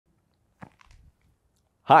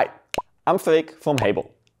Hi, I'm Freek from Hable.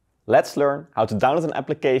 Let's learn how to download an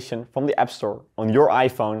application from the App Store on your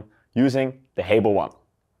iPhone using the Hable One.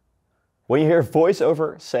 When you hear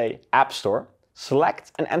VoiceOver say App Store,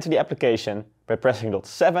 select and enter the application by pressing dots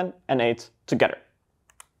 7 and 8 together.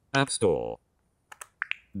 App Store.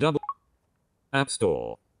 Double. App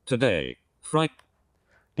Store. Today. Friday.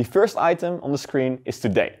 The first item on the screen is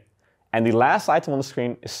Today, and the last item on the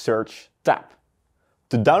screen is Search tab.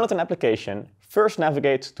 To download an application, first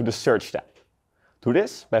navigate to the Search tab. Do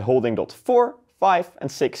this by holding dot 4, 5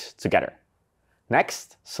 and 6 together.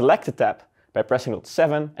 Next, select the tab by pressing dot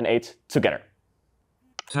 7 and 8 together.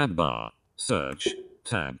 Tab bar. Search.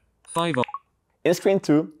 Tab. 5. In screen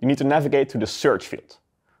 2, you need to navigate to the Search field.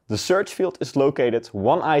 The Search field is located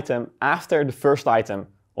one item after the first item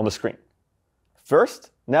on the screen.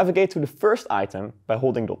 First, navigate to the first item by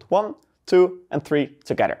holding dot 1, 2 and 3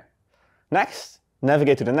 together. Next,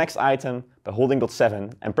 navigate to the next item by holding dot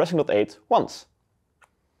 7 and pressing dot 8 once.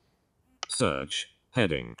 Search.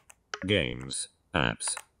 Heading. Games.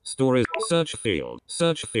 Apps. Stories. Search field.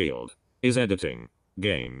 Search field. Is editing.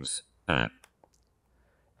 Games. App.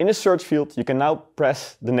 In the search field, you can now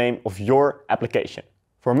press the name of your application.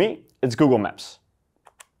 For me, it's Google Maps.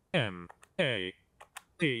 M-A-P-S.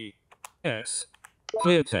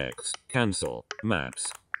 Clear text. Cancel.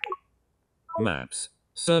 Maps. Maps.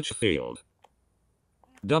 Search field.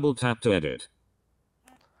 Double tap to edit.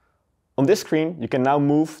 On this screen, you can now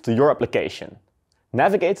move to your application.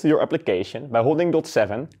 Navigate to your application by holding dot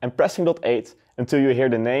 7 and pressing dot 8 until you hear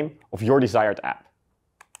the name of your desired app.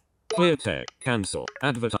 Clear text. Cancel.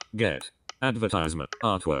 Get. Advertisement.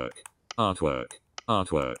 Artwork. Artwork.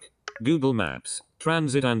 Artwork. Google Maps.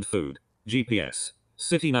 Transit and food. GPS.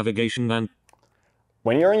 City navigation and...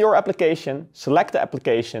 When you're in your application, select the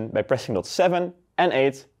application by pressing dot 7 and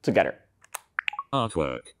 8 together.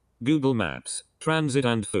 Artwork. Google Maps. Transit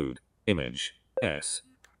and food. Image. S.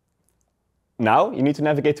 Now you need to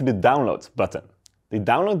navigate to the Download button. The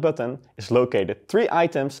Download button is located 3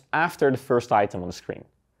 items after the first item on the screen.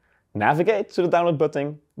 Navigate to the Download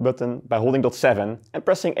button by holding dot 7 and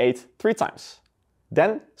pressing 8 3 times.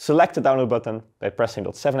 Then select the Download button by pressing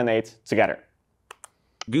dot 7 and 8 together.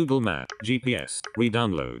 Google Map. GPS.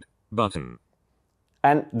 Re-download. Button.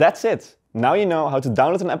 And that's it. Now you know how to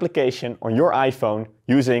download an application on your iPhone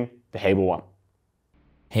using the Hable One.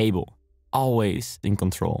 Hable, always in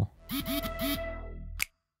control.